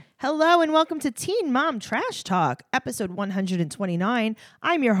Hello and welcome to Teen Mom Trash Talk, episode 129.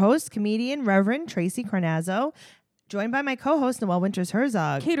 I'm your host, comedian Reverend Tracy Carnazzo, joined by my co-host, Noelle Winters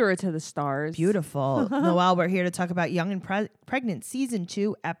Herzog. Cater it to the stars. Beautiful. Noelle, we're here to talk about Young and Pregnant, season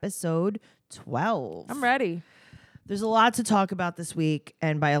 2, episode 12. I'm ready. There's a lot to talk about this week,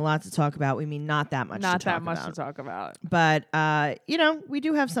 and by a lot to talk about, we mean not that much to talk about. But, we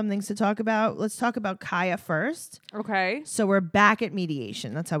do have some things to talk about. Let's talk about Kaya first. Okay. So we're back at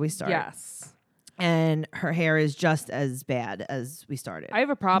mediation. That's how we start. Yes. And her hair is just as bad as we started. I have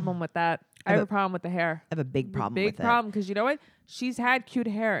a problem with that. I have a problem with the hair. I have a big problem with it. Big problem, because you know what? She's had cute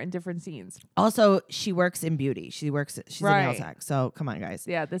hair in different scenes. Also, she works in beauty. She's a nail tech. So come on, guys.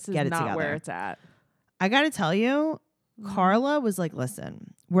 Yeah, this is Get it not together. where it's at. I got to tell you, Carla was like,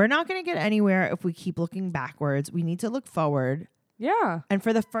 listen, we're not going to get anywhere if we keep looking backwards. We need to look forward. Yeah. And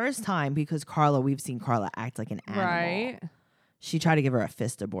for the first time, because we've seen Carla act like an animal. Right. She tried to give her a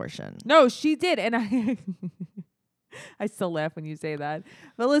fist abortion. No, she did. And I still laugh when you say that.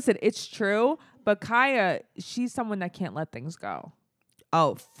 But listen, it's true. But Kaya, she's someone that can't let things go.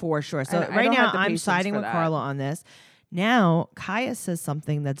 Oh, for sure. So And I right don't now, have the I'm patience siding for with that. Carla on this. Now, Kaya says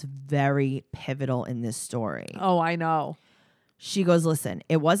something that's very pivotal in this story. Oh, I know. She goes, listen,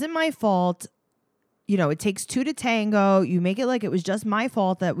 it wasn't my fault. You know, it takes two to tango. You make it like it was just my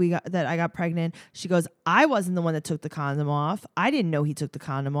fault that I got pregnant. She goes, I wasn't the one that took the condom off. I didn't know he took the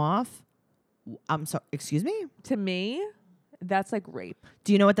condom off. I'm sorry. Excuse me? To me, that's like rape.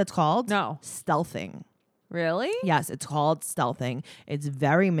 Do you know what that's called? No. Stealthing. Really? Yes, it's called stealthing. It's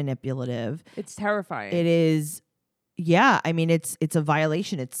very manipulative. It's terrifying. It is. Yeah, I mean, it's a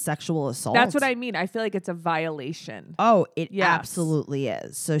violation. It's sexual assault. That's what I mean. I feel like it's a violation. Oh, it Yes. absolutely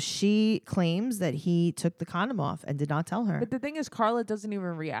is. So she claims that he took the condom off and did not tell her. But the thing is, Carla doesn't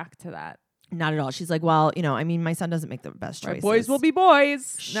even react to that. Not at all. She's like, well, my son doesn't make the best Right, choices. boys will be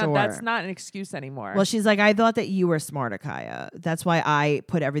boys. Sure. No, that's not an excuse anymore. Well, she's like, I thought that you were smarter, Kaya. That's why I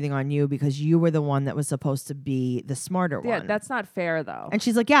put everything on you, because you were the one that was supposed to be the smarter yeah, one. that's not fair, though. And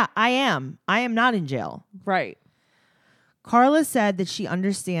she's like, yeah, I am. I am not in jail. Right. Carla said that she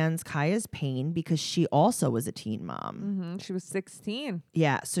understands Kaya's pain because she also was a teen mom. She was 16.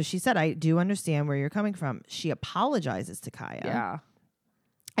 Yeah. So she said, I do understand where you're coming from. She apologizes to Kaya. Yeah.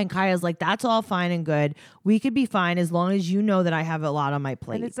 And Kaya's like, that's all fine and good. We could be fine as long as you know that I have a lot on my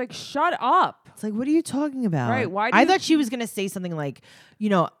plate. And it's like, shut up. It's like, what are you talking about? Right, why do I you- thought she was going to say something like,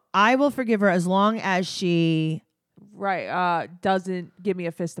 I will forgive her as long as she... Right. Doesn't give me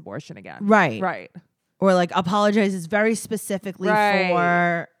a fist abortion again. Right. Right. Or like apologizes very specifically Right.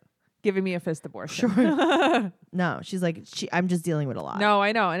 for... Giving me a fist abortion. Sure. No, she's like, I'm just dealing with a lot. No,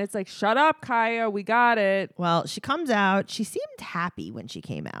 I know. And it's like, shut up, Kaya. We got it. Well, she comes out. She seemed happy when she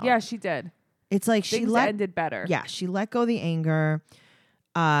came out. Yeah, she did. It's like Things ended better. Yeah, she let go the anger.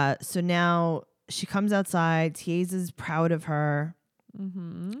 So now she comes outside. Tiesa's proud of her.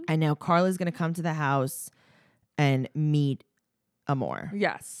 Mm-hmm. And now Carla's going to come to the house and meet Amor.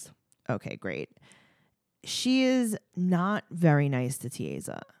 Yes. Okay, great. She is not very nice to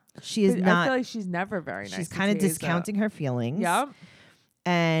Tiesa. She is But not. I feel like she's never very nice. She's to kind of Tiesa. discounting her feelings. Yep.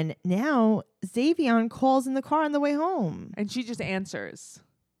 And now Xavion calls in the car on the way home. And she just answers.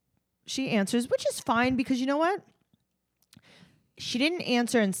 She answers, which is fine because you know what? She didn't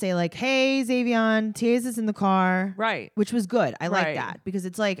answer and say like, hey, Xavion, Tiesa's in the car. Right. Which was good. I like Right. that because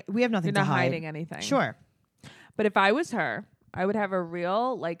it's like we have nothing You're to not hide. hiding anything. Sure. But if I was her, I would have a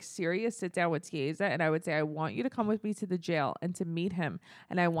real, serious sit down with Tiesa, and I would say, I want you to come with me to the jail and to meet him.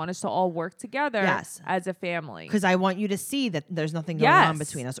 And I want us to all work together Yes. as a family. Because I want you to see that there's nothing going on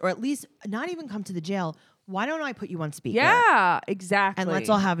between us. Or at least not even come to the jail. Why don't I put you on speaker? Yeah, exactly. And let's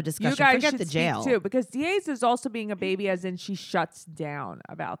all have a discussion. You guys Forget should the jail. speak too, because Tiesa is also being a baby, as in she shuts down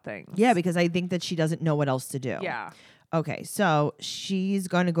about things. Yeah, because I think that she doesn't know what else to do. Yeah. Okay, so she's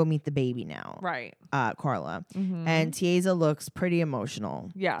going to go meet the baby now. Right. Carla. Mm-hmm. And Tiesa looks pretty emotional.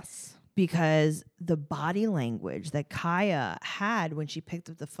 Yes. Because the body language that Kaya had when she picked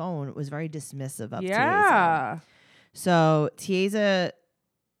up the phone was very dismissive of Tiesa. Yeah. So Tiesa,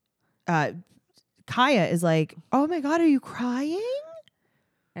 Kaya is like, oh my God, are you crying?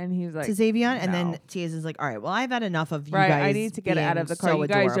 And he's like, To Xavion. And then no. Tiesa's like, all right, well, I've had enough of you right, guys I need to get out being of the car. so You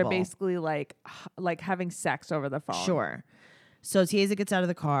guys are adorable." basically like having sex over the phone. Sure. So Tiesa gets out of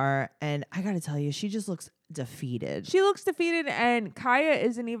the car, and I got to tell you, she just looks defeated. She looks defeated, and Kaya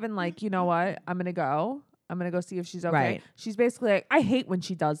isn't even like, you know what? I'm going to go see if she's okay. Right. She's basically like, I hate when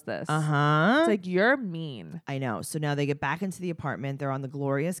she does this. Uh-huh. It's like, you're mean. I know. So now they get back into the apartment. They're on the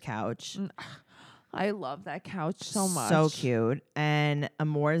glorious couch. I love that couch so much. So cute. And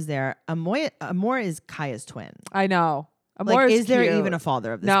Amor is there. Amor is Kaya's twin. I know. Amore Like, is is there cute. even a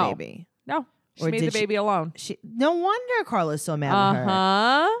father of this No. baby? No. She Or made the did she- baby alone. No wonder Carla's so mad at her.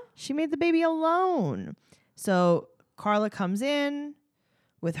 Uh-huh. She made the baby alone. So Carla comes in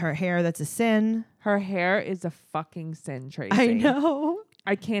with her hair that's a sin. Her hair is a fucking sin, Tracy. I know.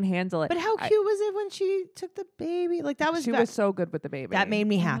 I can't handle it. But how cute was it when she took the baby? Like that was She was so good with the baby. that made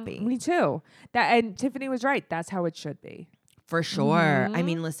me Mhm. happy. Me too. And Tiffany was right. That's how it should be. For sure. I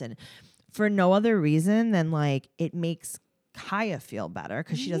mean, listen, for no other reason than like it makes Kaya feel better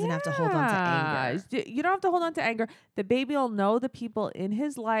because she doesn't have to hold on to anger. You don't have to hold on to anger. The baby will know the people in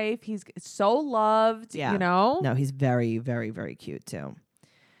his life. He's so loved, Yeah. you know? No, he's very, very, very cute too.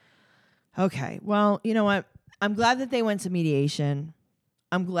 Okay. Well, you know what? I'm glad that they went to mediation.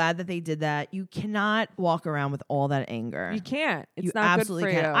 I'm glad that they did that. You cannot walk around with all that anger. You can't. It's You not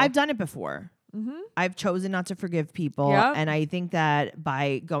absolutely good for can't. you. I've done it before. Mm-hmm. I've chosen not to forgive people. Yep. And I think that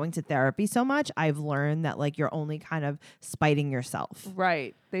by going to therapy so much, I've learned that like you're only kind of spiting yourself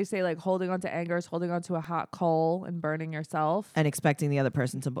Right. They say like holding on to anger is holding on to a hot coal and burning yourself. and expecting the other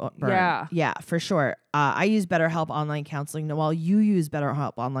person to burn. Yeah. Yeah, for sure. I use BetterHelp online counseling. Noelle, you use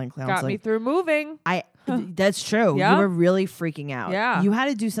BetterHelp online counseling. Got me through moving. That's true. Yeah. You were really freaking out. Yeah. You had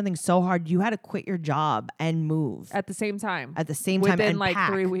to do something so hard. You had to quit your job and move At the same time. at the same time Within and like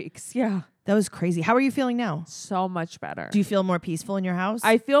pack. 3 weeks. Yeah. That was crazy. How are you feeling now? So much better. Do you feel more peaceful in your house?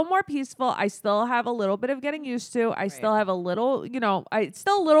 I feel more peaceful. I still have a little bit of getting used to. I still have a little, it's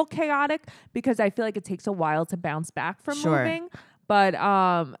still a little chaotic because I feel like it takes a while to bounce back from Sure. moving. But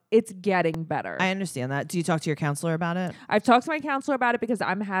it's getting better. I understand that. Do you talk to your counselor about it? I've talked to my counselor about it because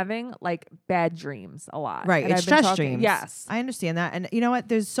I'm having like bad dreams a lot. Right. And It's I've been stress talking- dreams. Yes. I understand that. And you know what?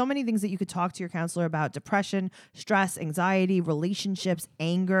 There's so many things that you could talk to your counselor about: depression, stress, anxiety, relationships,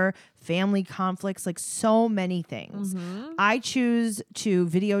 anger, family conflicts, like so many things. Mm-hmm. I choose to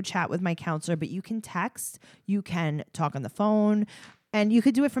video chat with my counselor, but you can text, you can talk on the phone, and you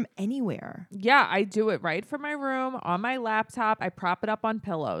could do it from anywhere. Yeah, I do it right from my room on my laptop. I prop it up on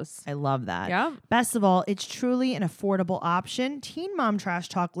pillows. I love that. Yeah. Best of all, it's truly an affordable option. Teen Mom Trash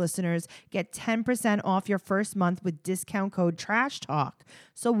Talk listeners get 10% off your first month with discount code Trash Talk.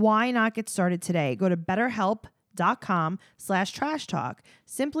 So why not get started today? Go to BetterHelp.com/trash talk.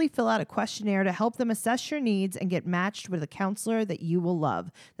 Simply fill out a questionnaire to help them assess your needs and get matched with a counselor that you will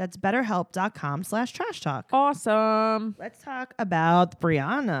love. That's BetterHelp.com/trash talk. Awesome. Let's talk about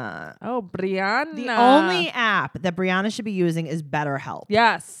Brianna. Oh, Brianna. The only app that Brianna should be using is BetterHelp.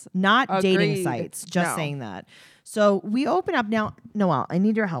 Yes. Not dating Agreed. sites. Just No. saying that. So we open up now. Noelle, I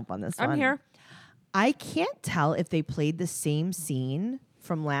need your help on this one. I'm here. I can't tell if they played the same scene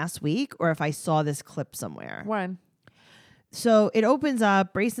from last week or if I saw this clip somewhere. When? So it opens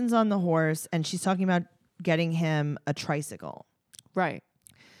up, Brayson's on the horse, and she's talking about getting him a tricycle. Right.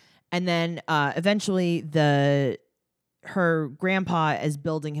 And then eventually her grandpa is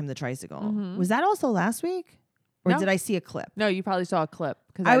building him the tricycle. Mhm. Was that also last week? Or No. did I see a clip? No, you probably saw a clip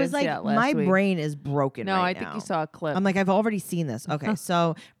because I I, was didn't see like, that last my week. brain is broken No, right I think now. you saw a clip. I'm like, I've already seen this. Okay,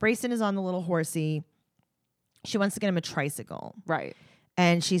 so Brayson is on the little horsey. She wants to get him a tricycle. Right.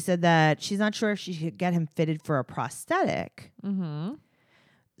 And she said that she's not sure if she could get him fitted for a prosthetic. Mm-hmm.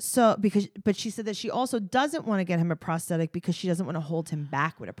 So but she said that she also doesn't want to get him a prosthetic because she doesn't want to hold him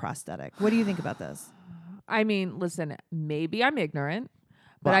back with a prosthetic. What do you think about this? I mean, listen, maybe I'm ignorant,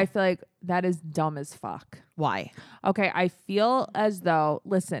 but Wow. I feel like that is dumb as fuck. Why? Okay, I feel as though,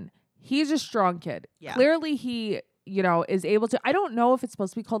 listen, he's a strong kid. Yeah. Clearly he, is able to. I don't know if it's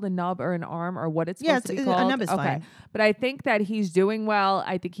supposed to be called a nub or an arm or what it's supposed to be a called. nub is fine. But I think that he's doing well.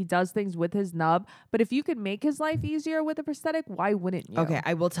 I think he does things with his nub. But if you could make his life easier with a prosthetic, why wouldn't you? Okay,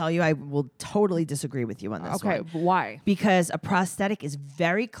 I will tell you, I will totally disagree with you on this one. Okay, why? Because a prosthetic is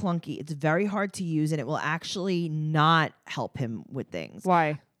very clunky. It's very hard to use, and it will actually not help him with things.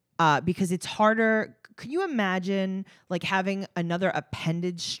 Why? Because it's harder. Can you imagine like having another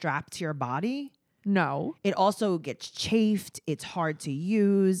appendage strapped to your body? No. It also gets chafed. It's hard to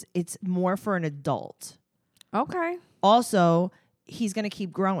use. It's more for an adult. Okay. Also, he's going to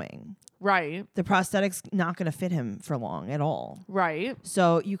keep growing. Right. The prosthetic's not going to fit him for long at all. Right.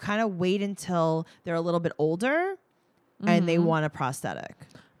 So you kind of wait until they're a little bit older and they want a prosthetic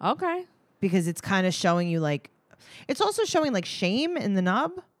Okay. because it's kind of showing you like, it's also showing like shame in the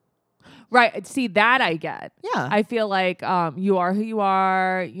nub. Right. See, that I get. Yeah. I feel like you are who you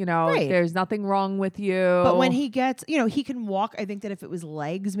are. Right. There's nothing wrong with you. But when he gets, he can walk. I think that if it was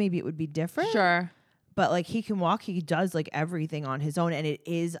legs, maybe it would be different. Sure. But like he can walk, he does like everything on his own. And it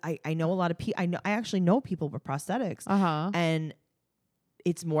is, I know a lot of people, I actually know people with prosthetics. Uh-huh. And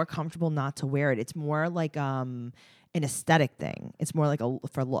it's more comfortable not to wear it. It's more like an aesthetic thing. It's more like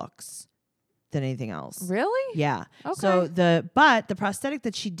for looks. than anything else. Really? Yeah. Okay. So the prosthetic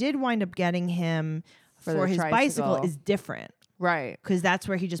that she did wind up getting him For for the his bicycle tricycle. is different Right. because that's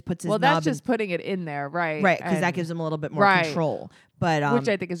where he just puts his Well, knob that's just putting it in there, right? right because that And- gives him a little bit more Right. control. But which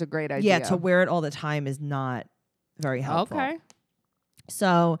I think is a great idea. yeah, to wear it all the time is not very helpful. Okay.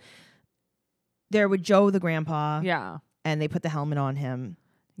 So there with Joe the grandpa, Yeah. and they put the helmet on him.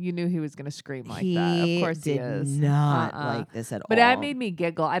 You knew he was going to scream like he that. Of course did he is. not Uh-uh. like this at all. But that made me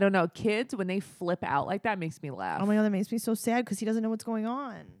giggle. I don't know. Kids, when they flip out like that, makes me laugh. Oh my god, that makes me so sad because he doesn't know what's going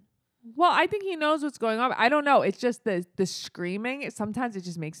on. Well, I think he knows what's going on. I don't know. It's just the screaming. Sometimes it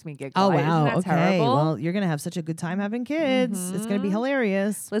just makes me giggle. Oh Isn't wow, that okay. terrible? Well, you're gonna have such a good time having kids. It's gonna be Mhm.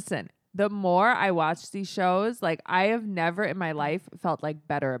 hilarious. Listen, the more I watch these shows, like I have never in my life felt like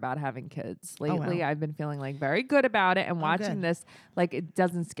better about having kids. Lately, wow. I've been feeling like very good about it, and watching good. this, like it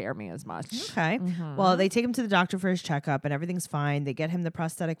doesn't scare me as much. Okay. Mhm. Well, they take him to the doctor for his checkup, and everything's fine. They get him the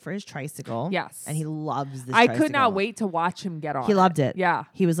prosthetic for his tricycle. Yes. and he loves this. I could tricycle. not wait to watch him get on. He loved it. Yeah.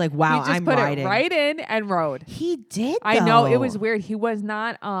 He was like, "Wow, He just I'm put riding." it right in and rode. He did. I know it though. was weird. He was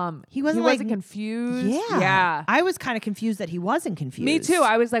not. He wasn't, like, confused. Yeah. Yeah. I was kind of confused that he wasn't confused. Me too.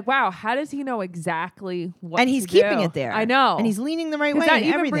 I was like, wow, how does he know exactly what? and he's to keeping do? it there. I know. And he's leaning the right way. That And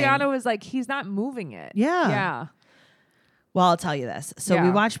even everything. Brianna was like, he's not moving it. Yeah. Yeah. Well, I'll tell you this. So we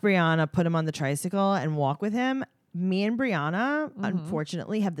Yeah. watched Brianna put him on the tricycle and walk with him. Me and Brianna, Mm-hmm.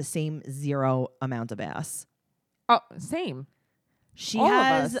 unfortunately, have the same 0 amount of ass. Oh, same. She All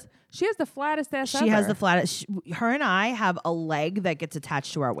has. of us. She has the flattest ass She has ever. the flattest. Her and I have a leg that gets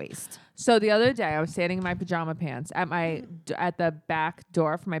attached to our waist. So the other day, I was standing in my pajama pants at at the back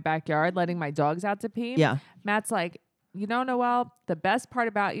door for my backyard, letting my dogs out to pee. Yeah. Matt's like, you know, Noelle, the best part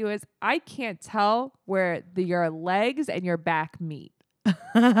about you is I can't tell where your legs and your back meet.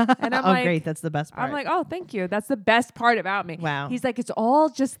 And I'm oh, like, great. That's the best part. I'm like, oh, thank you. That's the best part about me. Wow. He's like, it's all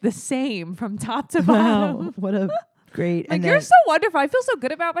just the same from top to wow. bottom. What a great. Like, and you're then- so wonderful. I feel so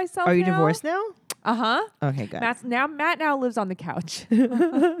good about myself. Are you now. divorced now? Uh-huh. Okay, good. Matt now lives on the couch.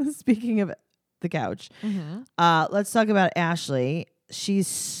 Speaking of the couch, Mm-hmm. let's talk about Ashley. She's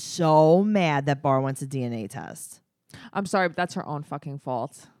so mad that Bar wants a DNA test. I'm sorry, but that's her own fucking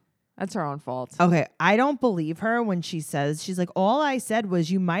fault. That's her own fault. Okay, I don't believe her when she says she's like, all I said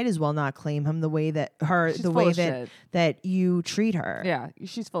was you might as well not claim him the way that She's the full way of shit. that you treat her. Yeah,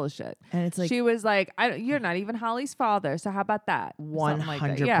 she's full of shit. And it's like she was like, you're not even Holly's father, so how about that? Something like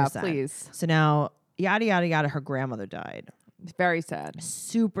that. 100%. Yeah, please. So now yada yada yada. Her grandmother died. It's very sad.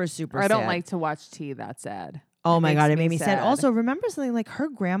 Super super. I don't sad. like to watch tea that sad. Oh my makes god, it me made me sad. sad. Also, remember something like her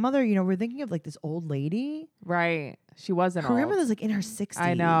grandmother. You know, we're thinking of like this old lady. Right. She wasn't Her old. grandmother's like in her 60s.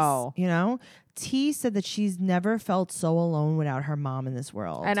 I know. You know, T said that she's never felt so alone without her mom in this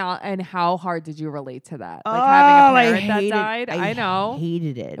world. And how hard did you relate to that? Like oh, having a parent that hated, died? I know.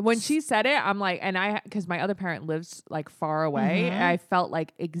 Hated it. When she said it, I'm like, because my other parent lives like far away, and I felt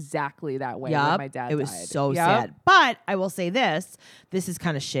like exactly that way when Yup, my dad it was died. so Yup. sad. But I will say this is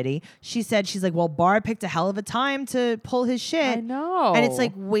kind of shitty. She said, she's like, well, Bar picked a hell of a time to pull his shit. I know. And it's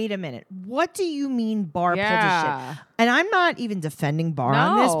like, wait a minute. What do you mean Bar pulled his Yeah. shit? And I'm not even defending Bar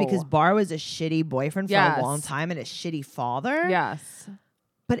on this No. because Bar was a shitty boyfriend for Yes. a long time and a shitty father. Yes.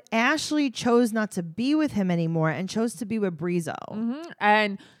 But Ashley chose not to be with him anymore and chose to be with Brizo. Hmm.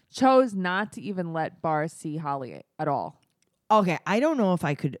 And chose not to even let Bar see Holly at all. Okay, I don't know if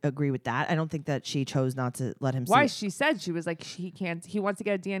I could agree with that. I don't think that she chose not to let him Why? see. She said she was like, he wants to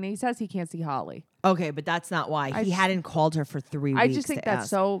get a DNA test. He can't see Holly. Okay, but that's not why. I He just- hadn't called her for 3 weeks. I just think to that's ask.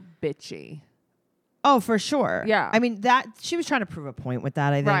 so bitchy. Oh, for sure. Yeah. I mean, that she was trying to prove a point with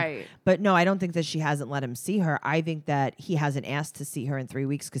that, I think. Right. But no, I don't think that she hasn't let him see her. I think that he hasn't asked to see her in 3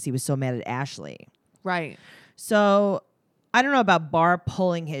 weeks because he was so mad at Ashley. Right. So I don't know about Bar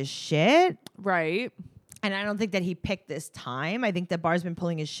pulling his shit. Right. And I don't think that he picked this time. I think that Bar's been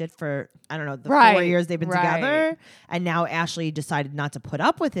pulling his shit for, I don't know, the Right. 4 years they've been Right. together. And now Ashley decided not to put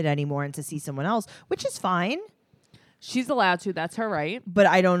up with it anymore and to see someone else, which is fine. She's allowed to. That's her right. But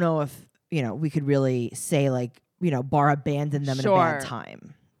I don't know if, we could really say like, Bar abandoned them in a bad Sure.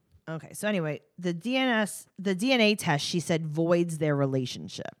 time. Okay. So anyway, the DNA test, she said, voids their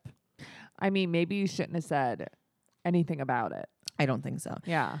relationship. I mean, maybe you shouldn't have said anything about it. I don't think so.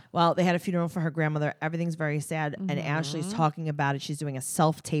 Yeah. Well, they had a funeral for her grandmother. Everything's very sad. And Ashley's talking about it. She's doing a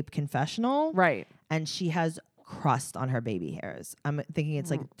self-tape confessional. Right. And she has crust on her baby hairs. I'm thinking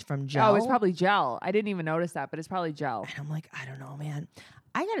it's like from gel. Oh, it's probably gel. I didn't even notice that, but it's probably gel. And I'm like, I don't know, man.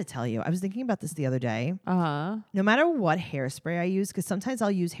 I got to tell you, I was thinking about this the other day. Uh-huh. No matter what hairspray I use, because sometimes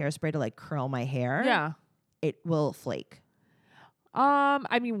I'll use hairspray to like curl my hair. Yeah. It will flake.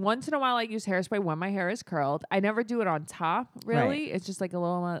 I mean, once in a while I use hairspray when my hair is curled. I never do it on top, really. It's just like a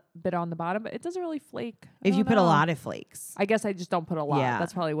little bit on the bottom, but it doesn't really flake. If you put a lot of flakes. I guess I just don't put a lot. Yeah.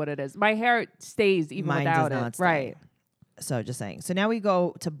 That's probably what it is. My hair stays even Mine without does not it. stay. Right. So just saying. So now we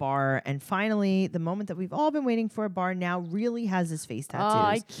go to Bar, and finally, the moment that we've all been waiting for, Bar now really has his face tattoos. Oh,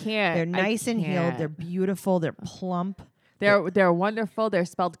 I can't. They're nice and healed. can't. They're beautiful. They're plump. They're wonderful. They're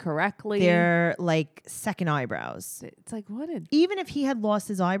spelled correctly. They're like second eyebrows. It's like what a Even if he had lost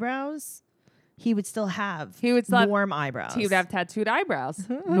his eyebrows, he would still have warm eyebrows. he would have tattooed eyebrows.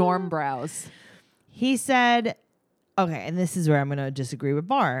 Norm brows. He said, okay, and this is where I'm going to disagree with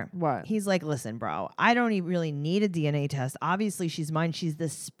Bar. What? He's like, listen, bro, I don't really need a DNA test. Obviously, she's mine. She's the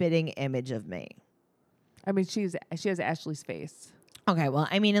spitting image of me. I mean, she has Ashley's face. Okay, well,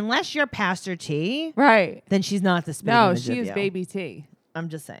 I mean, unless you're Pastor T, Right. then she's not the spitting No, image she of is you. baby T. I'm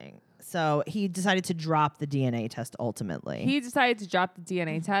just saying. So he decided to drop the DNA test ultimately. He decided to drop the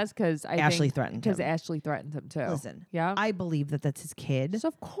DNA test because Ashley threatened him. Because Ashley threatened him too. Listen, Yeah. I believe that that's his kid. So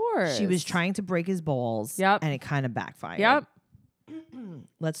of course. She was trying to break his balls. Yep. And it kind of backfired. Yep.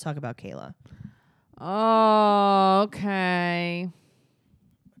 Let's talk about Kayla. Oh, okay.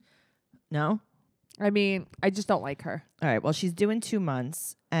 No? I mean, I just don't like her. All right. Well, she's due in 2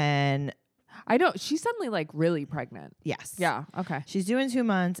 months. And I know she's suddenly like really pregnant. yes. Yeah. Okay. She's due in 2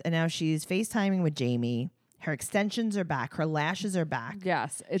 months. And now she's FaceTiming with Jamie. Her extensions are back. Her lashes are back.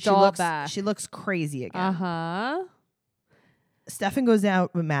 Yes. It's She all looks, back. She looks crazy again. Uh-huh. Stefan goes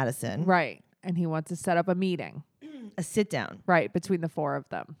out with Madison. Right. And he wants to set up a meeting. A sit down. Right. Between the four of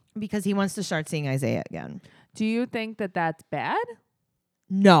them. Because he wants to start seeing Isaiah again. Do you think that that's bad?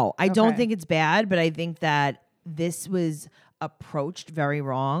 No, I don't Okay. think it's bad, but I think that this was approached very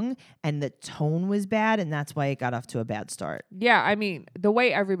wrong and the tone was bad, and that's why it got off to a bad start. Yeah. I mean, the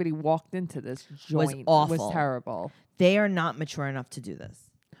way everybody walked into this joint was awful. terrible. They are not mature enough to do this.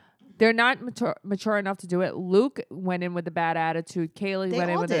 They're not mature enough to do it. Luke went in with a bad attitude. Kaylee They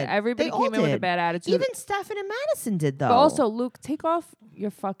went in all with did. everybody They all came in with a did. bad attitude. Even Stefan and Madison did, though. But also, Luke, take off your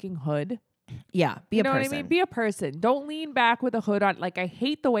fucking hood. yeah, be You a know person. what I mean? Be a person. Don't lean back with a hood on. Like, I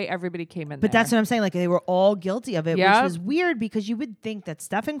hate the way everybody came in But there. that's what I'm saying. Like, they were all guilty of it, Yep. which was weird because you would think that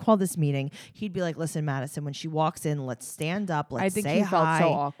Stefan called this meeting. He'd be like, listen, Madison, when she walks in, let's stand up. Let's I think say he felt hi. so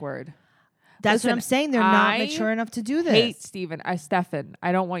awkward. That's what Listen, I'm saying. They're not I mature enough to do this. Hate Stefan.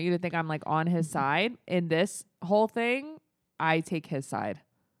 I don't want you to think I'm like on his side. In this whole thing, I take his side.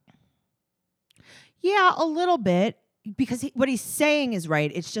 Yeah, a little bit. Because what he's saying is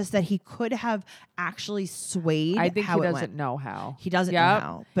right. It's just that he could have actually swayed I think how he it doesn't went. know how. He doesn't know Yep.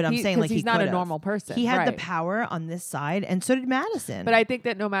 how. But I'm saying 'cause like he's he not a could've. normal person. He had the Right. power on this side, and so did Madison. But I think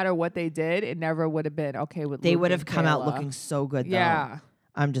that no matter what they did, it never would have been okay with they Luke would have and come out Kayla. looking so good, though. Yeah.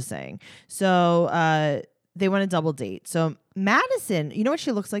 I'm just saying. So they want a double date. So Madison, you know what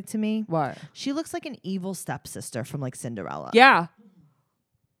she looks like to me? What? She looks like an evil stepsister from like Cinderella. Yeah.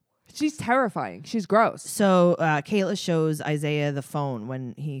 She's terrifying. She's gross. So Kayla shows Isaiah the phone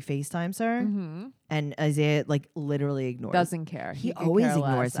when he FaceTimes her, Mm-hmm. and Isaiah like literally ignores. Doesn't care. He could always care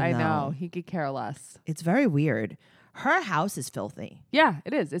ignores less. him, I know. though. He could care less. It's very weird. Her house is filthy. Yeah,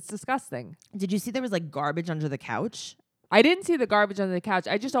 it is. It's disgusting. Did you see there was like garbage under the couch? I didn't see the garbage under the couch.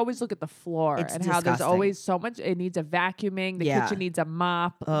 I just always look at the floor It's and how there's disgusting. always so much. It needs a vacuuming. The Yeah. kitchen needs a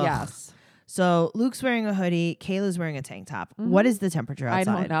mop. Ugh. Yes. So Luke's wearing a hoodie. Kayla's wearing a tank top. What is the temperature outside?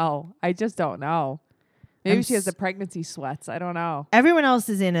 I don't know. I just don't know. Maybe I'm she has s- the pregnancy sweats. I don't know. Everyone else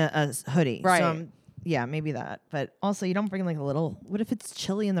is in a hoodie. Right. So yeah, maybe that. But also, you don't bring like a little. What if it's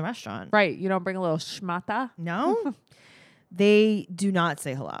chilly in the restaurant? Right. You don't bring a little schmata. No. They do not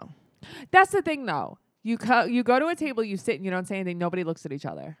say hello. That's the thing, though. You go to a table, you sit, and you don't say anything. Nobody looks at each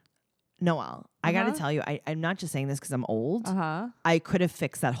other. Noelle, I got to Uh-huh. tell you, I'm not just saying this because I'm old. Uh-huh. I could have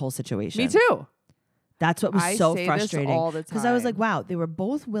fixed that whole situation. Me too. That's what was I so say this frustrating. all the Because I was like, time. wow, they were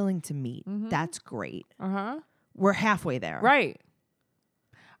both willing to meet. Mhm. That's great. Uh-huh. We're halfway there. Right.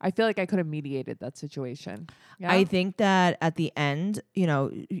 I feel like I could have mediated that situation. Yeah. I think that at the end,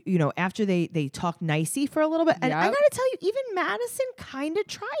 after they talk nicey for a little bit, and I Yep. got to tell you, even Madison kind of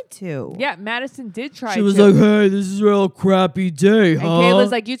tried to. Yeah, Madison did try She was to. like, "Hey, this is a real crappy day, and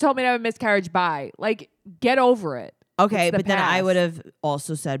Kayla's like, you told me to have a miscarriage. Bye. Like, get over it. okay, it's the but then I past. would have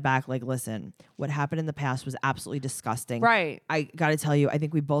also said back, like, listen, what happened in the past was absolutely disgusting. Right. I got to tell you, I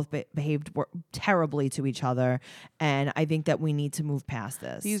think we both behaved terribly to each other, and I think that we need to move past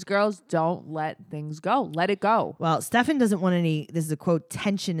this. These girls don't let things go. Let it go. Well, Stefan doesn't want any, this is a quote,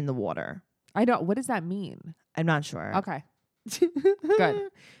 tension in the water. I don't. What does that mean? I'm not sure. Okay. Good.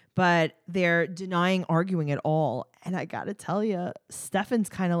 But they're denying arguing at all. And I got to tell you, Stefan's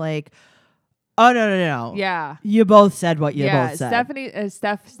kind of like, Oh, no. Yeah. You both said what you Yeah, both said.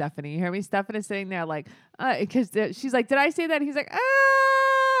 Stephanie, you hear me? Stefan is sitting there like, because she's like, did I say that? He's like,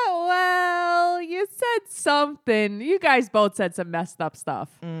 well, you said something. You guys both said some messed up stuff.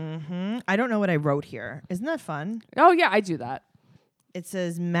 I don't know what I wrote here. Isn't that fun? Oh, yeah, I do that. It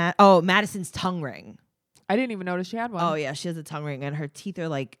says Madison's tongue ring. I didn't even notice she had one. Oh yeah, she has a tongue ring, and her teeth are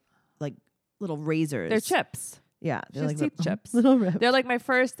like little razors. They're chips. Yeah, She they're has like teeth chips. little rips. They're like my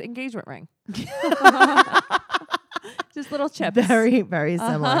first engagement ring. Just little chips. Very, very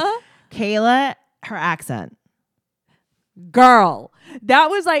similar. Uh-huh. Kayla, her accent. Girl. That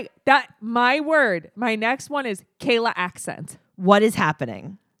was like that. My word. My next one is Kayla accent. What is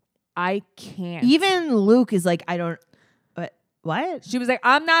happening? I can't. Even Luke is like, I don't. What? She was like,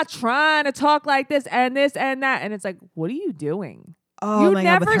 I'm not trying to talk like this and that. And it's like, what are you doing? Oh You my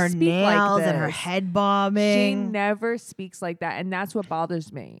god, with never her speak like nails and her this. head bobbing. She never speaks like that. And that's what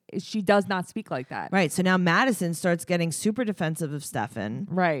bothers me. Is she does not speak like that. Right. So now Madison starts getting super defensive of Stefan.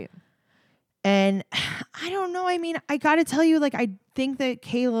 Right. And I don't know. I mean, I got to tell you, like, I think that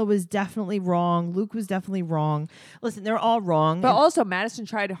Kayla was definitely wrong. Luke was definitely wrong. Listen, they're all wrong. But also, Madison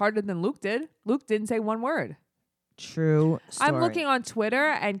tried harder than Luke did. Luke didn't say one word. True story. I'm looking on Twitter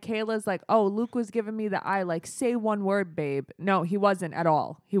and Kayla's like, oh, Luke was giving me the eye, like, say one word, babe. No, he wasn't at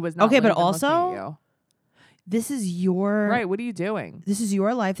all. He was not. Okay, but even looking also, at you. This is your Right, what are you doing? This is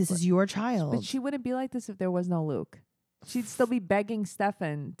your life. This is your child. But she wouldn't be like this if there was no Luke. She'd still be begging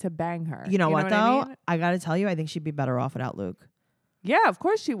Stefan to bang her. You know what though? I mean? I got to tell you, I think she'd be better off without Luke. Yeah, of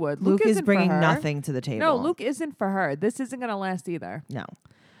course she would. Luke is isn't bringing for her. nothing to the table. No, Luke isn't for her. This isn't going to last either. No.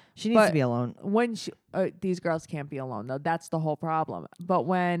 She needs to But be alone. When these girls can't be alone, though. That's the whole problem. But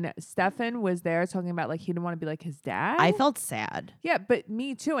when Stefan was there talking about, like, he didn't want to be like his dad. I felt sad. Yeah, but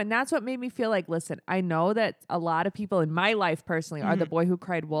me too. And that's what made me feel like, listen, I know that a lot of people in my life personally are the boy who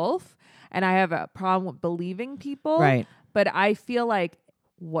cried wolf. And I have a problem with believing people. Right. But I feel like,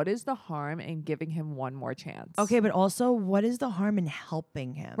 what is the harm in giving him one more chance? Okay, but also, what is the harm in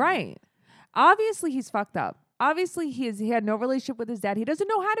helping him? Right. Obviously, he's fucked up. Obviously, he had no relationship with his dad. He doesn't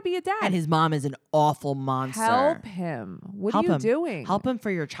know how to be a dad. And his mom is an awful monster. Help him. What Help are you him. doing? Help him for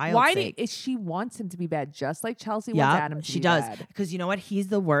your child's Why sake. is she wants him to be bad, just like Chelsea wants Yeah, Adam to she be does. bad. Because you know what? He's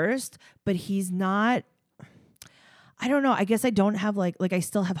the worst, but he's not. I don't know. I guess I don't have like I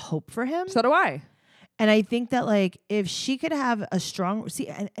still have hope for him. So do I. And I think that like if she could have a strong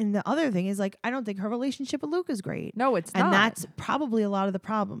and the other thing is like I don't think her relationship with Luke is great. No, it's and not. that's probably a lot of the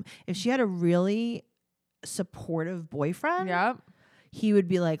problem. If she had a really supportive boyfriend, Yep. he would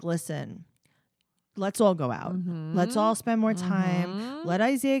be like, listen, let's all go out. Let's all spend more time. Let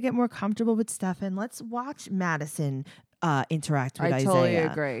Isaiah get more comfortable with Stefan. Let's watch Madison interact with I Isaiah. totally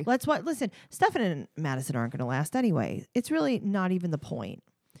agree. Let's what? Listen, Stefan and Madison aren't going to last anyway. It's really not even the point.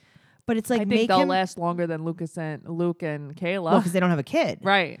 But it's like I think make they'll him last longer than Luke and Kayla. because they don't have a kid.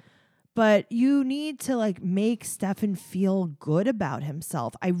 Right. But you need to like make Stefan feel good about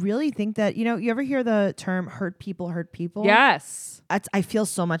himself. I really think that, you ever hear the term hurt people? Yes. I feel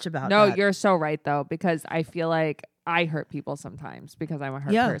so much about No, that. you're so right though, because I feel like I hurt people sometimes because I'm a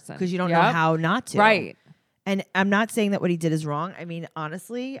hurt person. because you don't know how not to. Right. And I'm not saying that what he did is wrong. I mean,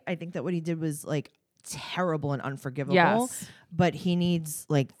 honestly, I think that what he did was like terrible and unforgivable. Yes. But he needs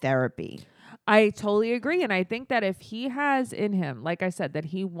like therapy. I totally agree. And I think that if he has in him, like I said, that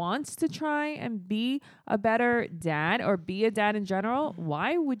he wants to try and be a better dad or be a dad in general,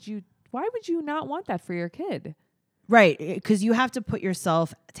 why would you not want that for your kid? Right. Because you have to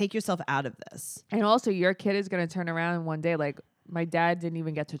take yourself out of this. And also your kid is going to turn around one day like, my dad didn't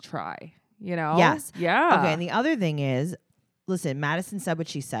even get to try, Yes. Yeah. Okay. And the other thing is, listen, Madison said what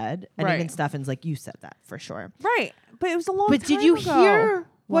she said. And Right. even Stefan's like, you said that for sure. Right. But it was a long But time did you ago. hear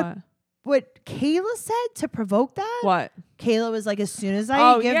what Kayla said to provoke that? What? Kayla was like, as soon as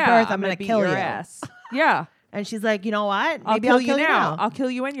I give birth, I'm going to beat kill your you. ass. Yeah. And she's like, you know what? I'll Maybe kill you now. now. I'll kill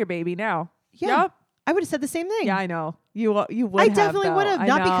you and your baby now. Yeah. Yep. I would have said the same thing. Yeah, I know. You would I have, definitely though. would have.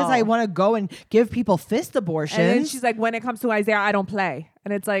 Not because I know. want to go and give people fist abortions. And then she's like, when it comes to Isaiah, I don't play.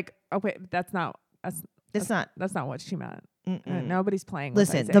 And it's like, oh wait, that's not what she meant. Nobody's playing.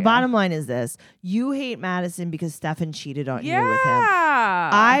 Listen, with the Isaiah. bottom line is this. You hate Madison because Stefan cheated on you with him. Yeah.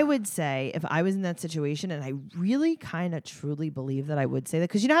 I would say if I was in that situation, and I really kind of truly believe that I would say that,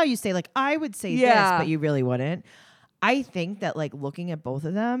 because you know how you say like, I would say this, but you really wouldn't. I think that like looking at both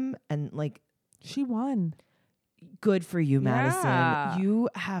of them and like, she won. good for you, Madison. Yeah. You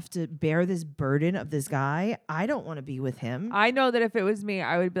have to bear this burden of this guy. I don't want to be with him. I know that if it was me,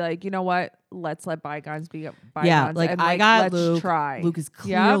 I would be like, you know what? Let's let bygones be bygones. Yeah, like and, I got let's Luke. try. Luke is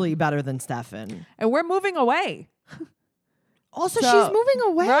Yep. clearly better than Stefan. And we're moving away. Also, So- she's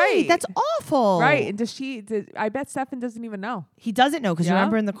moving away. Right. That's awful. Right. And I bet Stefan doesn't even know. He doesn't know because Yeah.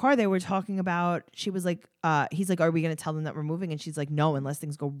 remember in the car they were talking about. She was like, he's like, "Are we going to tell them that we're moving?" And she's like, "No, unless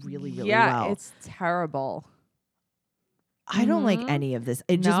things go really, really yeah, well." it's terrible. I don't like Mhm. any of this.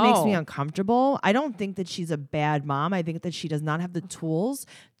 It just makes me No. uncomfortable. I don't think that she's a bad mom. I think that she does not have the tools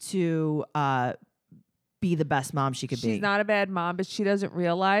to be the best mom she could be. She's not a bad mom, but she doesn't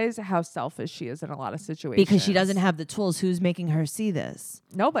realize how selfish she is in a lot of situations. Because she doesn't have the tools. Who's making her see this?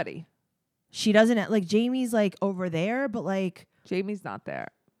 nobody. She doesn't like Jamie's like over there, but like Jamie's not there.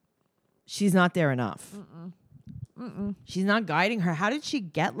 she's not there enough. Mm-mm. She's not guiding her. How did she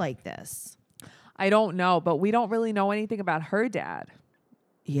get like this? I don't know, but we don't really know anything about her dad.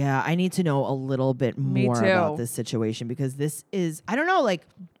 Yeah, I need to know a little bit Me more too. about this situation because this is, I don't know, like,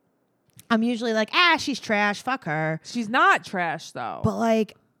 I'm usually like, she's trash, fuck her. She's not trash though. But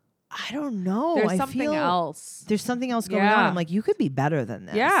like, I don't know. There's I something feel else. there's something else going on. Yeah. I'm like, you could be better than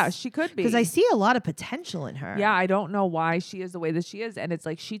this. Yeah, she could be. Because I see a lot of potential in her. Yeah, I don't know why she is the way that she is. And it's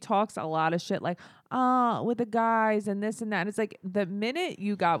like she talks a lot of shit like, with the guys and this and that. And it's like the minute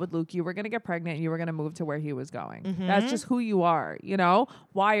you got with Luke, you were going to get pregnant and you were going to move to where he was going. Mm-hmm. That's just who you are, you know?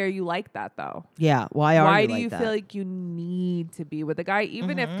 Why are you like that though? Yeah. Why Why you do like you that? feel like you need to be with a guy,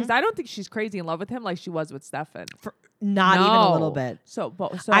 even if, because I don't think she's crazy in love with him like she was with Stefan. Not even a little No. bit. So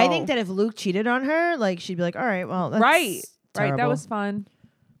I think that if Luke cheated on her, like she'd be like, all right, well, that's right, that terrible. was fun.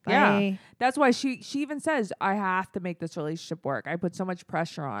 Bye. Yeah, that's why she even says I have to make this relationship work. I put so much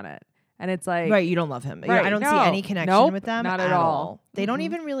pressure on it, and it's like Right, you don't love him. Right, I don't see no. any connection Nope, with them not at all. They don't Mm-mm.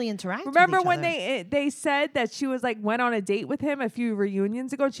 even really interact. Remember with each when other. they said that she was like went on a date with him a few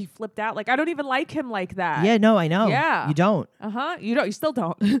reunions ago and she flipped out? Like I don't even like him like that. Yeah, no, I know. Yeah. You don't. You don't. You still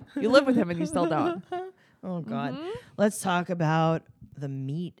don't. You live with him and you still don't. Oh God. Mhm. Let's talk about the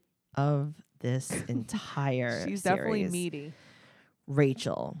meat of this entire She's definitely series. meaty.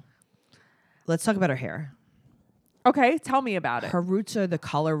 Rachel. Let's talk about her hair. Okay, tell me about it. Her roots are the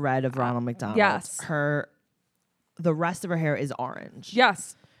color red of Ronald McDonald. yes. The rest of her hair is orange.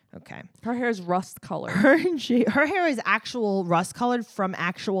 Yes, Okay. her hair is rust colored Her hair is actual rust colored from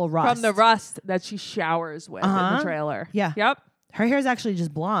actual rust. from the rust that she showers with in Uh-huh. the trailer. Yeah. Yep. Her hair is actually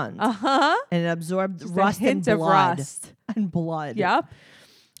just blonde. Uh-huh. And it absorbed Just rust a hint and of blood. rust. And blood. Yep.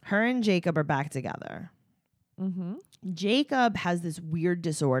 Her and Jacob are back together. Mm-hmm. Jacob has this weird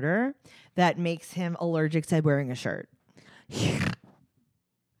disorder that makes him allergic to wearing a shirt.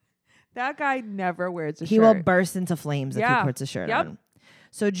 That guy never wears a He shirt. will burst into flames if Yeah. he puts a shirt Yep. on.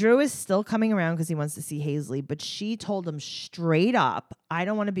 So Drew is still coming around because he wants to see Hazley, but she told him straight up, I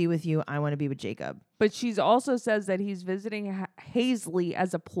don't want to be with you. I want to be with Jacob. But she's also says that he's visiting Hazley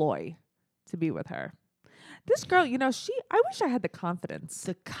as a ploy to be with her. This girl, you know, I wish I had the confidence.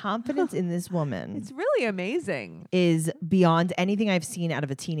 The confidence in this woman It's really amazing. is beyond anything I've seen out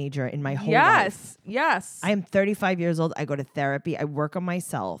of a teenager in my whole life. Yes. Yes. I am 35 years old. I go to therapy. I work on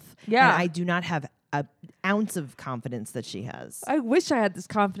myself. Yeah. And I do not have an ounce of confidence that she has. I wish I had this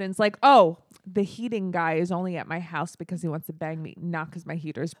confidence. Like, oh, the heating guy is only at my house because he wants to bang me, not because my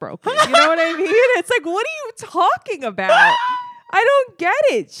heater's broken. You know what I mean? It's like, what are you talking about? I don't get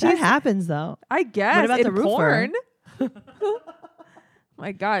it. That happens though. I guess. What about in the roofer? porn.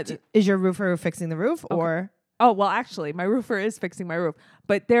 My God. Is your roofer fixing the roof or? Oh, well, actually, my roofer is fixing my roof,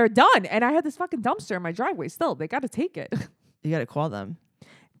 but they're done. And I had this fucking dumpster in my driveway still. They got to take it You got to call them.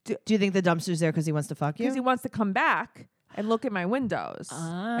 Do- Do you think the dumpster's there because he wants to fuck you? because he wants to come back and look at my windows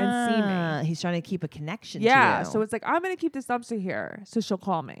and see me. He's trying to keep a connection Yeah. to you. So it's like, I'm going to keep this dumpster here. So she'll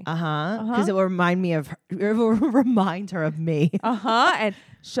call me. Because it will remind me of her, it will remind her of me. And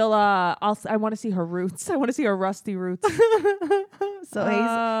she'll, I want to see her roots. I want to see her rusty roots. So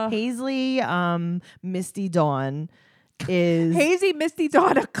Uh, Hazley, Misty Dawn is Hazy Misty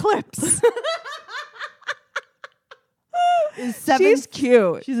Dawn Eclipse. is She's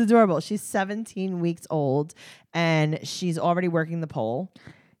cute. She's adorable. She's 17 weeks old and she's already working the pole.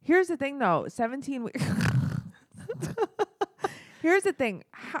 Here's the thing, though. 17 weeks. Here's the thing.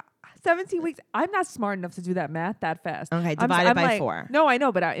 17 weeks. I'm not smart enough to do that math that fast. Okay, I'm divided by like, 4. No, I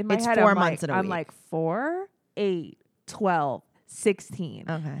know, but in my It's head, 4 I'm months like, in a I'm week. like 4, 8, 12, 16.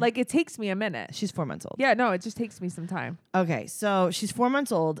 Okay. Like it takes me a minute. She's 4 months old. Yeah, no, it just takes me some time. Okay, so she's 4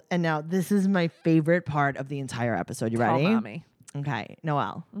 months old, and now this is my favorite part of the entire episode. You Tell ready? mommy. Okay,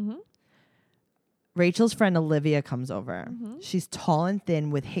 Noelle. Mm-hmm. Rachel's friend Olivia comes over. Mm-hmm. She's tall and thin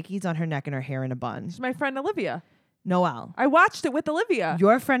with hickeys on her neck and her hair in a bun. She's my friend Olivia. Noelle, I watched it with Olivia.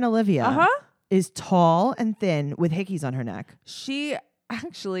 your friend Olivia Uh-huh. is tall and thin with hickeys on her neck. She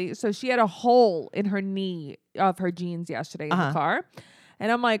actually, so she had a hole in her knee of her jeans yesterday in the car.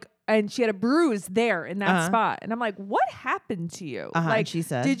 And I'm like, and she had a bruise there in that Uh-huh. spot. And I'm like, what happened to you? Uh-huh, and Like, she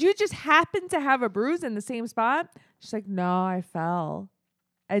said- did you just happen to have a bruise in the same spot? She's like, no, I fell.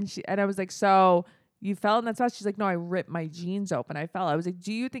 And I was like, so you fell in that spot? She's like, no, I ripped my jeans open. I fell. I was like,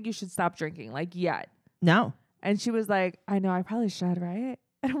 do you think you should stop drinking? Like, yet? No. And she was like, I know, I probably should, right?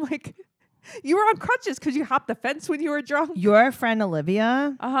 And I'm like, you were on crutches because you hopped the fence when you were drunk? Your friend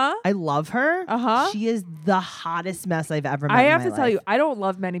Olivia, Uh-huh. I love her. Uh-huh. She is the hottest mess I've ever met I in have my to tell life. you, I don't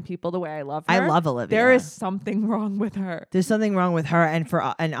love many people the way I love her. I love Olivia. There is something wrong with her. There's something wrong with her and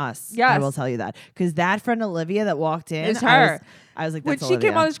and us. I Yes. will tell you that. Because that friend Olivia that walked in, It's her. I was like, When that's she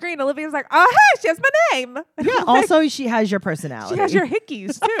came Olivia. on the screen, Olivia was like, oh, hey, she has my name. And Yeah, I'm like, also she has your personality. she has your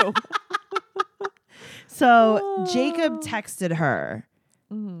hickeys too. So Jacob texted her,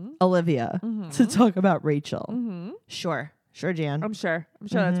 Olivia, to talk about Rachel. Sure, Jan. I'm sure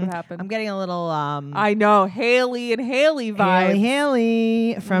that's what happened. I'm getting a little I know Haley and Haley vibes.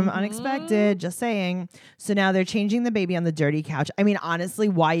 Haley from Unexpected. Just saying. So now they're changing the baby on the dirty couch. I mean, honestly,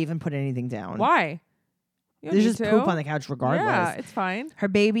 why even put anything down? Why? You don't There's need just to. poop on the couch regardless. Yeah, it's fine. Her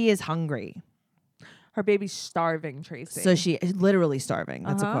baby is hungry. Her baby's starving, Tracy. So she is literally starving.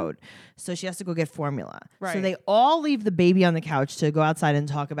 That's a Uh-huh. quote. So she has to go get formula. So Right. they all leave the baby on the couch to go outside and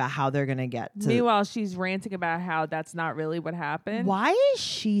talk about how they're going to get to. Meanwhile, she's ranting about how that's not really what happened. Why is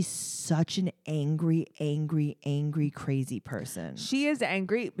she such an angry, crazy person? She is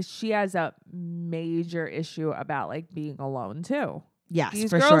angry, but she has a major issue about like being alone too. Yes, These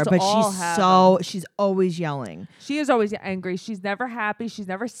for girls sure. But all have she's always yelling. She is always angry. She's never happy. She's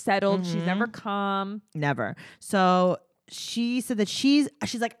never settled. She's never calm. Never. So she said that she's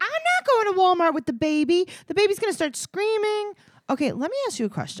like, I'm not going to Walmart with the baby. The baby's going to start screaming. Okay, let me ask you a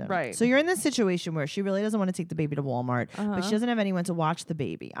question. Right. So you're in this situation where she really doesn't want to take the baby to Walmart, but she doesn't have anyone to watch the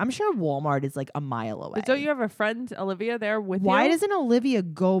baby. I'm sure Walmart is like a mile away. But don't you have a friend, Olivia, there with Why you? doesn't Olivia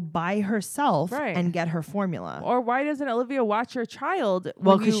go by herself Right. and get her formula? Or why doesn't Olivia watch her child?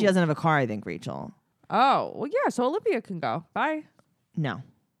 Well, when because she you- doesn't have a car, I think, Rachel. Oh, well, yeah. So Olivia can go. Bye. No.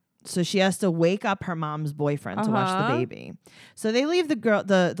 So she has to wake up her mom's boyfriend to watch the Uh-huh. baby. So they leave the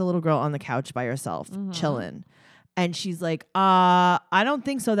little girl on the couch by herself, Mm-hmm. chilling. And she's like, I don't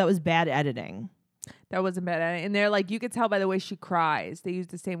think so. That was bad editing. That wasn't bad. And they're like, you could tell by the way she cries. They use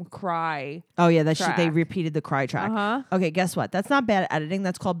the same cry. Oh, yeah, they Track. repeated the cry track. Uh-huh. Okay, guess what? That's not bad editing.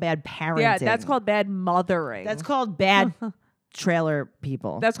 That's called bad parenting. Yeah, that's called bad mothering. That's called bad trailer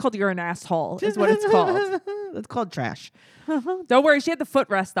people. That's called you're an asshole, is what it's called. That's called trash. Don't worry. She had the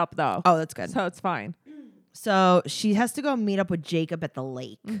footrest up, though. Oh, that's good. So it's fine. So she has to go meet up with Jacob at the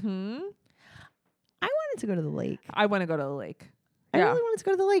lake. Mm-hmm. I wanted to go to the lake. I want to go to the lake. I Yeah. really wanted to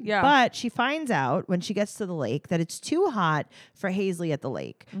go to the lake. Yeah. But she finds out when she gets to the lake that it's too hot for Hazley at the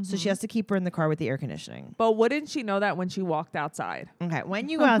lake. So she has to keep her in the car with the air conditioning. But wouldn't she know that when she walked outside? Okay. When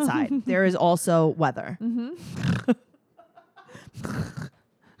you go outside, there is also weather.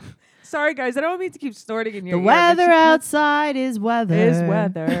 Sorry, guys. I don't mean to keep snorting in your The ear, but weather she outside is weather. is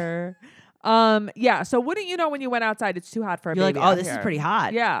weather. Yeah. So wouldn't you know when you went outside it's too hot for a You're like, baby oh, out this is here? pretty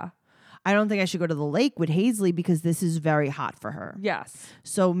hot. Yeah. I don't think I should go to the lake with Hazley because this is very hot for her. Yes.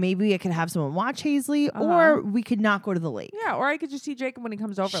 So maybe I could have someone watch Hazley Uh-huh. or we could not go to the lake. Yeah. Or I could just see Jacob when he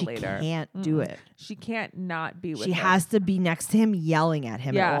comes over She later. can't do it. She can't not be with She him. has to be next to him, yelling at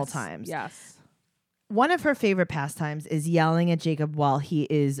him at all Yes. times. Yes. One of her favorite pastimes is yelling at Jacob while he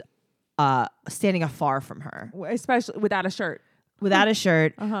is standing afar from her Especially without a shirt. without a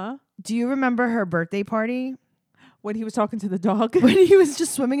shirt. Uh-huh. Do you remember her birthday party When he was talking to the dog. when he was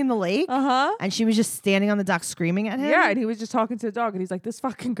just swimming in the lake Uh-huh. and she was just standing on the dock screaming at him? Yeah, and he was just talking to the dog, and he's like, "This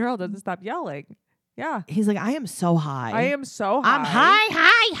fucking girl doesn't stop yelling." Yeah, He's like, I am so high. I am so high.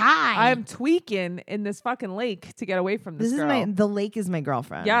 I'm high. I'm tweaking in this fucking lake to get away from this, This is girl. the lake is my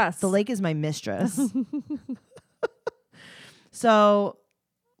girlfriend. Yes. The lake is my mistress. So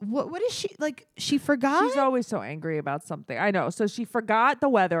what is she like? She forgot. She's always so angry about something. I know. So she forgot the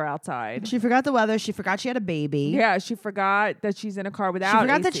weather outside. She forgot the weather. She forgot she had a baby. Yeah, she forgot that she's in a car She without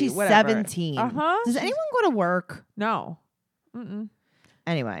forgot that AC, she's whatever. 17. Uh-huh. Does anyone go to work? No. Mm-mm.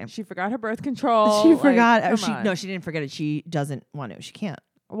 Anyway, She forgot her birth control. she like, forgot. come on. She didn't forget it. She doesn't want to. She can't.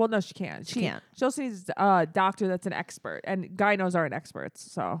 Well, no, she can't. She can't. She also needs a doctor that's an expert, and gynos aren't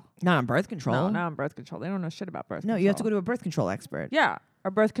experts. So Not on birth control. no, not on birth control. They don't know shit about birth. No, control. you have to go to a birth control expert. Yeah,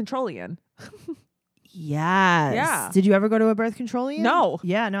 a birth controlian. Yes. Yeah. Did you ever go to a birth controlian? No.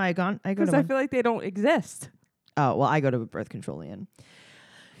 Yeah, no, I go Because to I one. feel like they don't exist. Oh, well, I go to a birth controlian.